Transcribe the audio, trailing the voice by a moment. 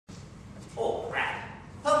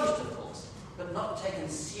taken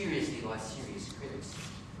seriously by serious critics,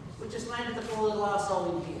 which has landed the poor little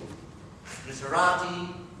arsehole in here.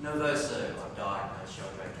 Literati, novoso, I've diagnosed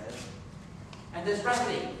Sheldrake as. And there's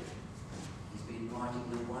Bradley. He's been writing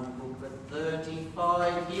the one book for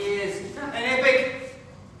 35 years. An epic!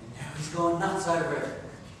 And now he's gone nuts over it.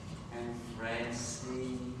 And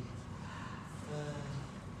Francie...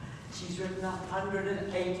 she's written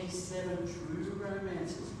 187 true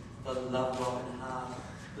romances. The Love Robin Heart,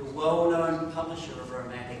 the well-known publisher of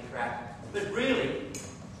romantic crap. But really,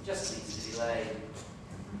 just seems to be laid.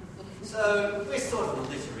 So, we're sort of a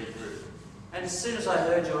literary group. And as soon as I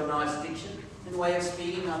heard your nice diction and way of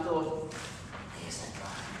speaking, I thought, there's that guy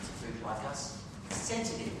who's a group like us.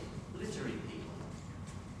 Sensitive, literary people.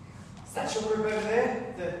 Is that your group over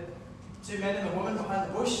there? The two men and the woman behind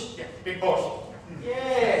the bush? Yeah, big bush.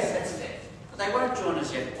 Yes, that's it. But they won't join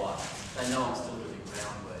us yet quite. They know I'm still doing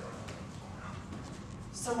groundwork.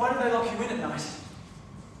 So why do they lock you in at night?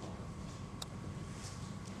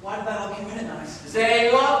 Why do they lock you in at night?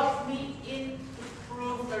 They lock me in to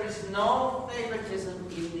prove there is no favoritism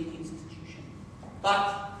in the institution.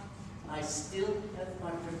 But I still have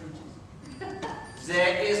my privileges.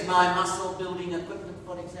 There is my muscle building equipment,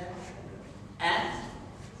 for example. And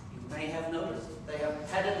you may have noticed they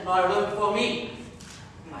have padded my room for me.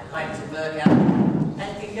 I like to work out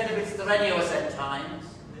and can get a bit strenuous at times.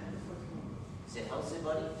 Is it healthy,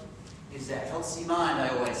 buddy? Is that healthy mind,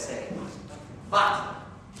 I always say. But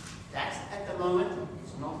that, at the moment,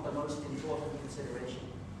 is not the most important consideration.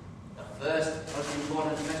 The first most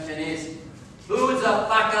important question is, who the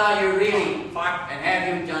fuck are you really? Fuck, and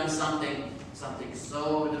have you done something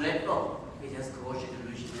so dreadful it has caused you to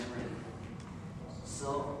lose your memory?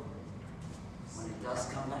 So, when it does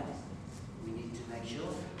come back, we need to make sure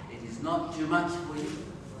it is not too much for you.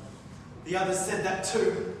 The others said that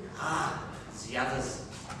too. Ah, it's the others.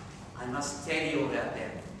 I must tell you about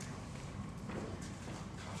them.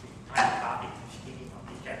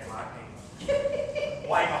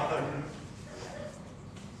 Why bother?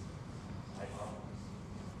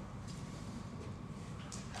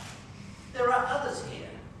 There are others here,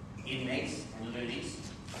 inmates and loonies,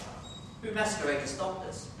 who masquerade as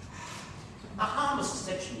doctors. A harmless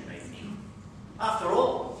deception, you may think. After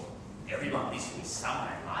all, everyone lives with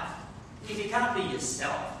somewhere in life. If you can't be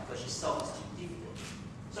yourself, because yourself is too difficult,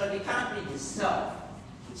 so if you can't be yourself,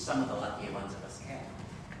 which some of the luckier ones of us can,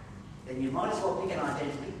 then you might as well pick an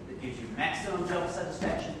identity that gives you maximum job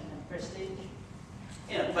satisfaction and prestige.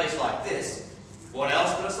 In a place like this, what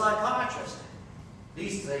else but a psychiatrist?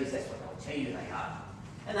 These days, that's what they'll tell you they are.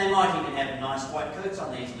 And they might even have nice white coats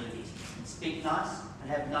on these loonies, and speak nice, and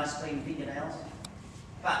have nice clean fingernails.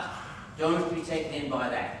 But don't be taken in by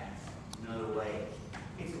that. No way.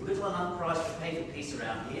 It's little enough price to pay for peace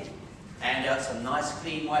around here. Hand out some nice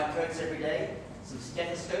clean white coats every day, some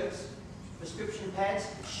stethoscopes, prescription pads,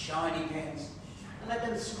 shiny pens, and let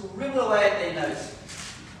them scribble away at their notes.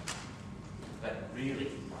 But really,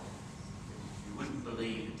 you wouldn't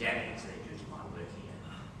believe the damage they do to my work here.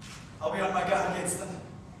 I'll be on my guard against them.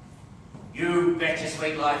 You bet your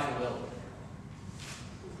sweet life you will.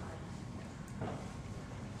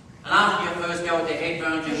 And after you first go with the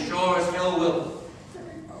headphones, you sure as hell will.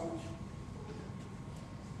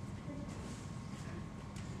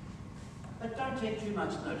 But don't take too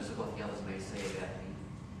much notice of what the others may say about me.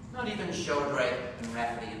 Not even Sheldrake and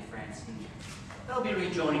Rafferty and Francie. They'll be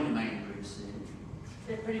rejoining the main group soon.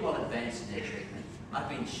 They're pretty well advanced in their treatment. I've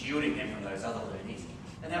been shielding them from those other loonies,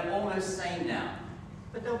 and they're almost sane now.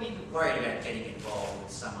 But they'll be worried about getting involved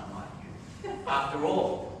with someone like you. After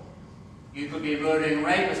all, you could be a murdering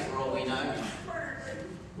rapist for all we know.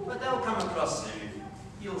 But they'll come across soon.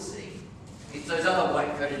 You'll see. It's those other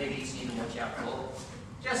white-coated idiots you need to watch out for.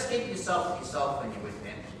 Just keep yourself to yourself when you're with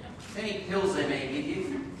them. Any pills they may give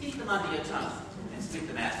you, keep them under your tongue and spit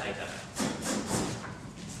them out later.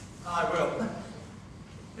 I will.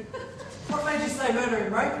 What made you say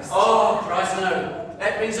murdering rapists? Oh, Christ no.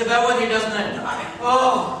 That rings a bell with you, doesn't it?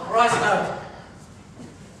 Oh, Christ no.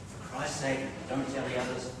 For Christ's sake, don't tell the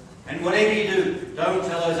others. And whatever you do, don't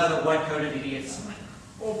tell those other white-coated idiots.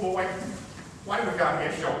 Oh boy, why we got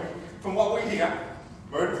here, Shelby? From what we hear,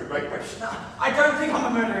 murder and rapist. No, I don't think I'm a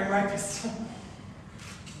murdering rapist.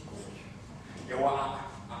 Yeah, well,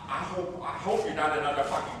 I hope you're not another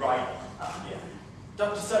fucking writer. Yeah.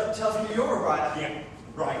 Dr. Soap tells me you're a writer. Yeah,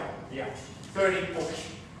 right. Yeah. 30 books,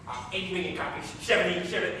 8 million copies, 70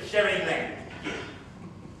 languages. Yeah.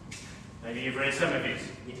 Maybe you've read some of his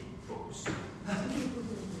books.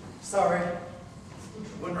 Sorry.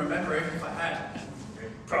 Wouldn't remember it if I had. You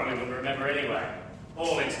probably wouldn't remember anyway.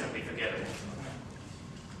 All instantly forgettable.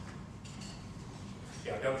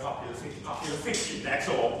 Yeah, they're popular fiction, that's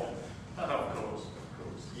all. Oh, of course,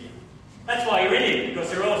 Yeah. That's why you're in it, because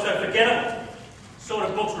they're all so forgettable. Sort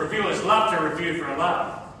of books reviewers love to review for a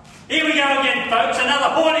laugh. Here we go again, folks,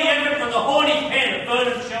 another horny effort from the horny pen of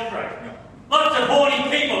Bernard Sheldrake. Lots of horny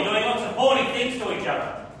people doing lots of horny things to each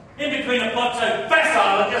other. In between a plot so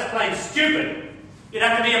facile and just plain stupid, you'd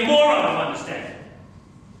have to be a moron to understand it.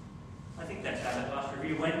 I think that's how that last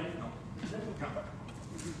review went.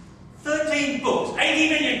 13 books, 80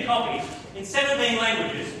 million copies, in 17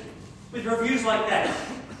 languages, with reviews like that.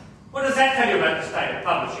 What does that tell you about the state of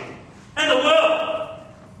publishing? And the world?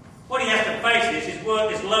 What he has to face is his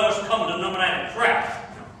work is lowest common denominator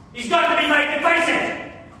crap. He's got to be made to face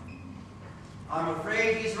it! I'm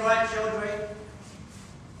afraid he's right, Sheldrake.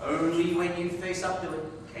 Only when you face up to it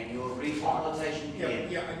can your rehabilitation begin.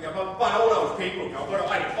 Yeah, but all those people, you know,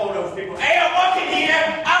 all those people. Hey, I'm walking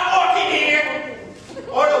here!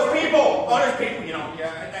 All those people, you know,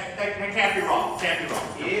 yeah, they can't be wrong,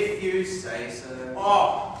 If you say so.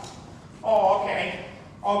 Oh, okay.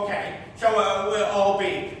 So we'll all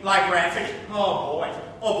be like Rafferty. Oh boy,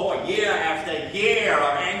 year after year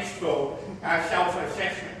of angstful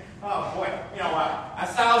self-assessment. Oh boy, you know,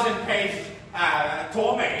 1,000-page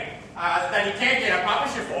torment that he can't get a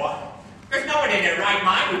publisher for. There's no one in their right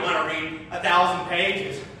mind would want to read 1,000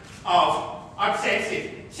 pages of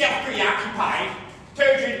obsessive, self-preoccupied,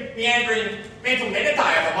 turgid, meandering mental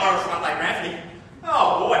metadata of a moral smut like Rafferty.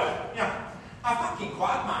 Oh boy, you know, a fucking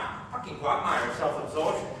quagmire of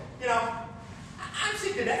self-absorption. You know, I'm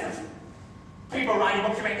sick to death of people writing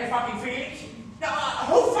books to make their fucking feelings. Now,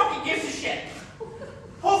 who fucking gives a shit?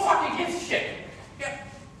 Yeah,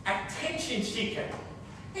 attention seeker.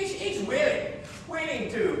 He's willing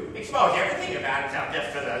to expose everything about himself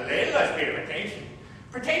just for the littlest bit of attention.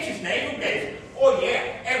 Pretentious navel gazing. Oh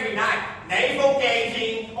yeah, every night. Navel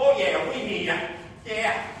gazing. Oh yeah, we need it.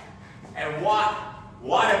 Yeah. And what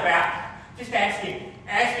about, just ask him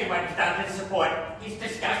what he's done to support his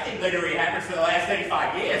disgusting literary habits for the last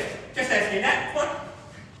 35 years. Just ask him that. What?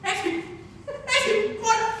 Ask him.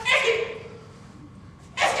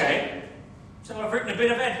 Okay. So I've written a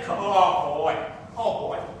bit of adcom. Oh boy.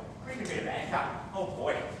 Written a bit of adcom. Oh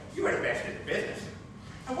boy. You are the best in the business.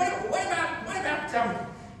 And what about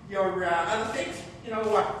your other things? You know,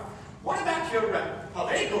 what about your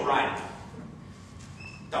political writing?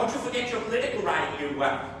 Don't you forget your political writing, you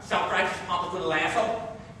self-righteous pompous little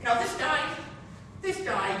asshole. You know, this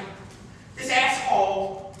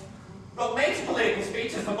asshole wrote major political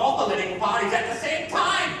speeches for both political parties at the same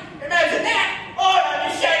time. Imagine that! On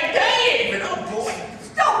the same day even! Oh boy!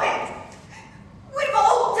 Stop it! We've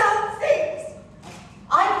all done things.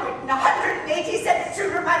 I've written 187 true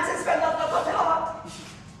romances for love of the heart.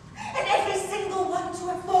 And every single one to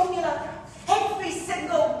a formula. Every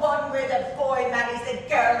single one where the boy marries the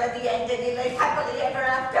girl at the end and they live happily ever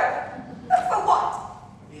after. But for what?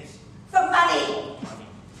 Yes. For money.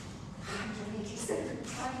 187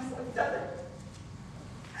 times I've done it.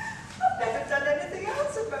 I've never done anything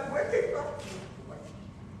else in my working life.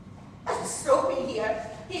 And Soapy here,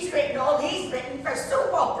 he's written all he's written for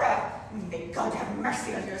soap opera. May God have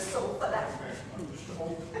mercy on your soul for that.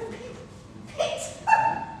 Pete, a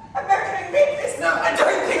murdering rapist. No, I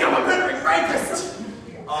don't think I'm a murdering rapist.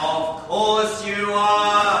 Of course you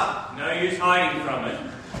are. No use hiding from it.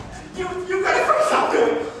 You gotta first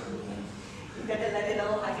something. You better let it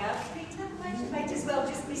all hang out, Peter. Might as well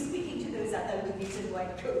just be speaking to those other loonies in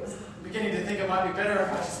white coats. I'm beginning to think it might be better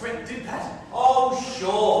if I just went and did that. Oh,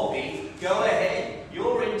 sure, Pete. Go ahead.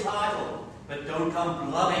 You're entitled. But don't come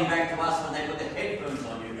blubbing back to us when they put the headphones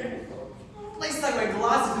on you. At least they wear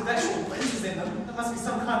glasses with actual lenses in them. There must be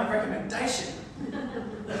some kind of recommendation.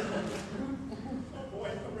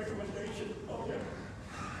 Boy, a recommendation. Oh yeah.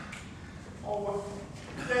 Oh,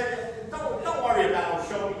 don't worry about old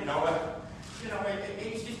Shelby. You know,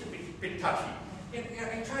 he's just a bit touchy. He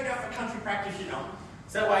tried out for country practice, you know.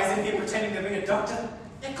 Is that why he's in here pretending to be a doctor?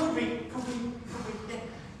 Yeah, could be. Yeah.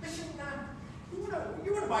 Listen,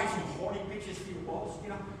 you wanna buy some horny pictures for your walls, you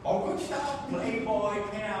know? All good stuff, Playboy,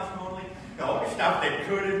 penthouse modeling, all the stuff that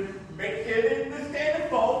couldn't make it in the standard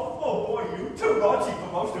bulb. Oh boy, you too raunchy for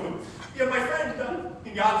most of them. Yeah, my friend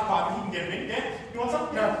in the arts department, he can get them in there. You want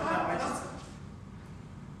something? No, I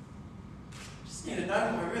just need to know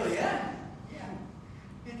who I really am. Yeah,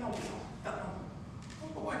 no.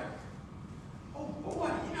 Oh boy,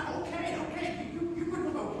 you know, okay. You could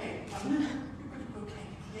look okay. You could look okay.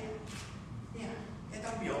 Yeah,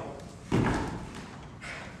 that'll be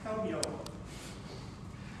all.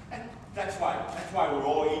 And that's why we're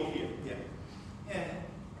all